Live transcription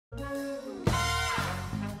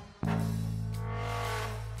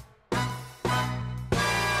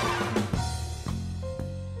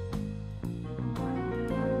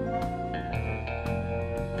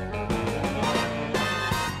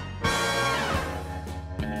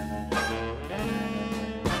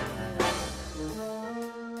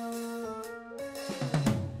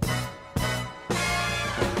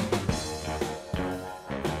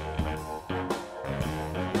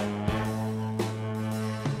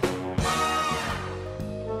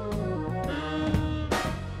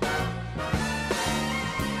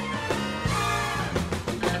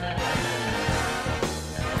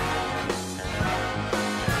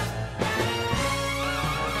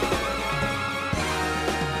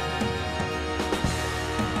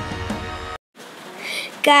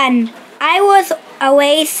Gun. I was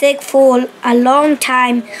away sick for a long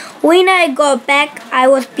time. When I got back, I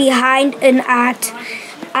was behind in art.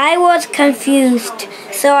 I was confused,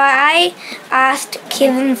 so I asked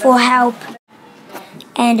Kevin for help.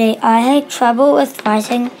 Andy, I had trouble with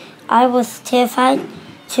writing. I was terrified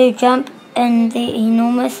to jump in the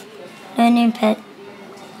enormous learning pit.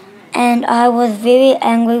 And I was very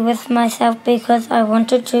angry with myself because I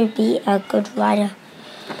wanted to be a good writer.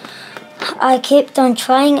 I kept on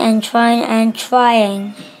trying and trying and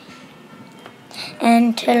trying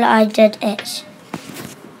until I did it.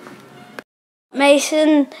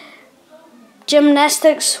 Mason,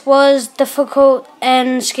 gymnastics was difficult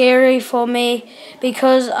and scary for me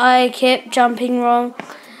because I kept jumping wrong.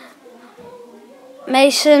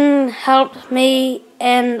 Mason helped me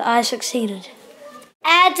and I succeeded.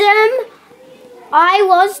 Adam, I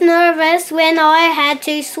was nervous when I had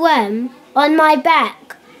to swim on my back.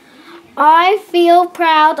 I feel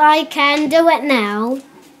proud I can do it now.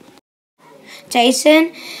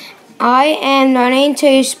 Jason, I am learning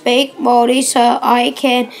to speak Māori so I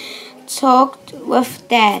can talk with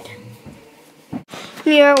Dad.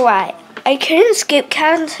 You're right. I couldn't skip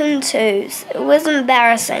counting twos. It was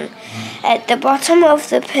embarrassing. At the bottom of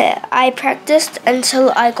the pit, I practiced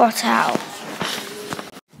until I got out.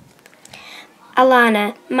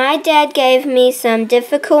 Alana, my dad gave me some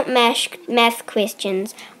difficult math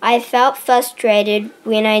questions. I felt frustrated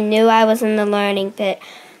when I knew I was in the learning pit.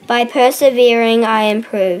 By persevering, I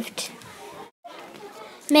improved.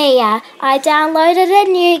 Mia, I downloaded a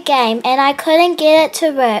new game and I couldn't get it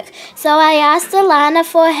to work, so I asked Alana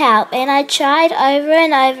for help and I tried over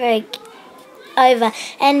and over,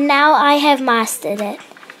 and now I have mastered it.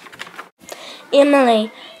 Emily,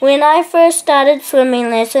 when I first started swimming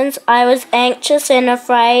lessons, I was anxious and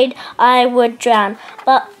afraid I would drown,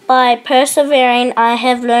 but by persevering, I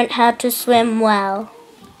have learned how to swim well.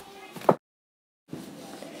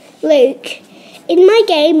 Luke, in my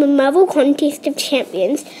game of Marvel Contest of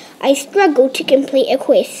Champions, I struggled to complete a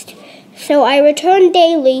quest, so I returned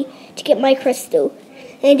daily to get my crystal,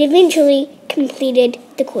 and eventually completed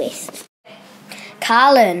the quest.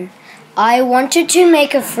 Carlin, I wanted to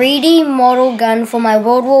make a 3D model gun for my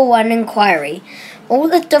World War I inquiry. All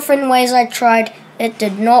the different ways I tried, it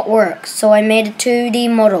did not work, so I made a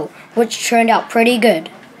 2D model, which turned out pretty good.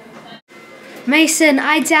 Mason,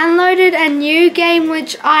 I downloaded a new game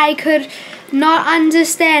which I could not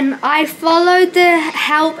understand. I followed the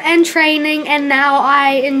help and training and now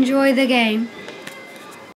I enjoy the game.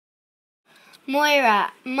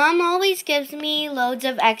 Moira, Mum always gives me loads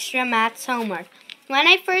of extra maths homework. When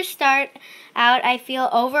I first start out, I feel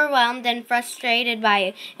overwhelmed and frustrated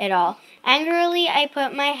by it all. Angrily, I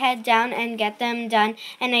put my head down and get them done,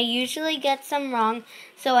 and I usually get some wrong,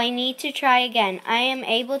 so I need to try again. I am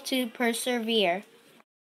able to persevere.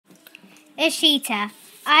 Ishita,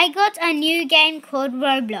 I got a new game called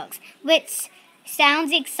Roblox, which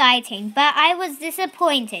sounds exciting, but I was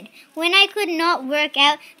disappointed when I could not work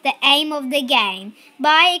out the aim of the game.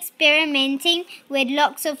 By experimenting with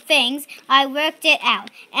lots of things, I worked it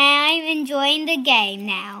out, and I'm enjoying the game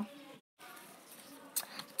now.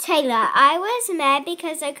 Taylor, I was mad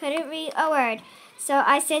because I couldn't read a word, so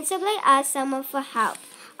I sensibly asked someone for help.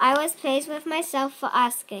 I was pleased with myself for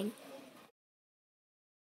asking.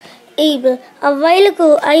 Abel, a while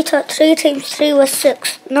ago I thought 3 times 3 was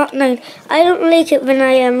 6, not 9. I don't like it when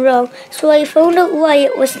I am wrong, so I found out why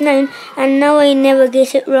it was 9, and now I never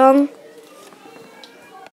get it wrong.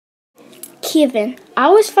 Kevin, I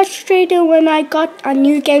was frustrated when I got a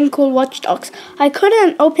new game called Watch Dogs. I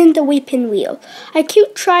couldn't open the weapon wheel. I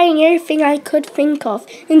kept trying everything I could think of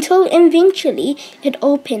until eventually it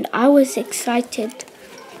opened. I was excited.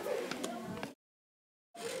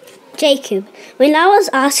 Jacob, when I was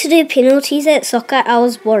asked to do penalties at soccer, I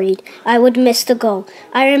was worried I would miss the goal.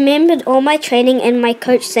 I remembered all my training and my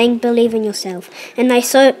coach saying believe in yourself, and I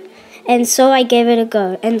and so I gave it a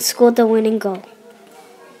go and scored the winning goal.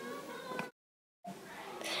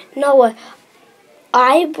 Noah,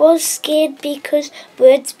 I was scared because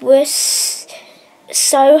words were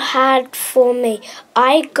so hard for me.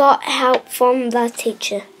 I got help from the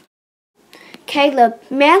teacher. Caleb,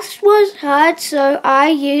 maths was hard, so I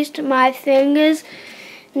used my fingers.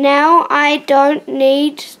 Now I don't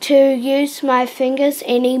need to use my fingers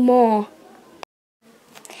anymore.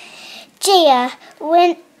 Gia,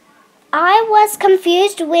 when I was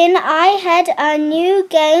confused when I had a new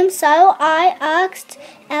game, so I asked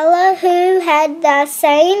Ella, who had the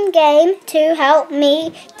same game, to help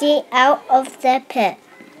me get out of the pit.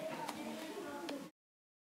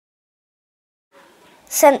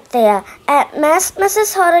 Cynthia, at Maths,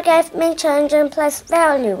 Mrs. Hodder gave me change and place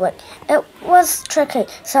value work. It was tricky,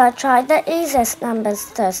 so I tried the easiest numbers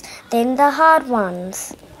first, then the hard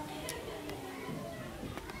ones.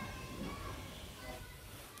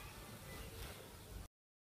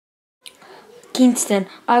 Kingston,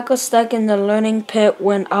 I got stuck in the learning pit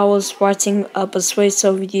when I was writing a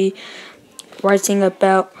persuasive you writing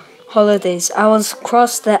about holidays. I was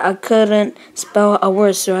cross that I couldn't spell a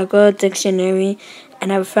word, so I got a dictionary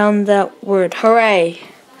and I found that word. Hooray!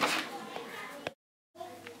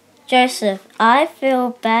 Joseph, I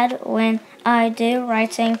feel bad when I do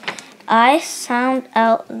writing. I sound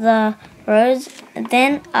out the words,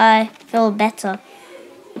 then I feel better.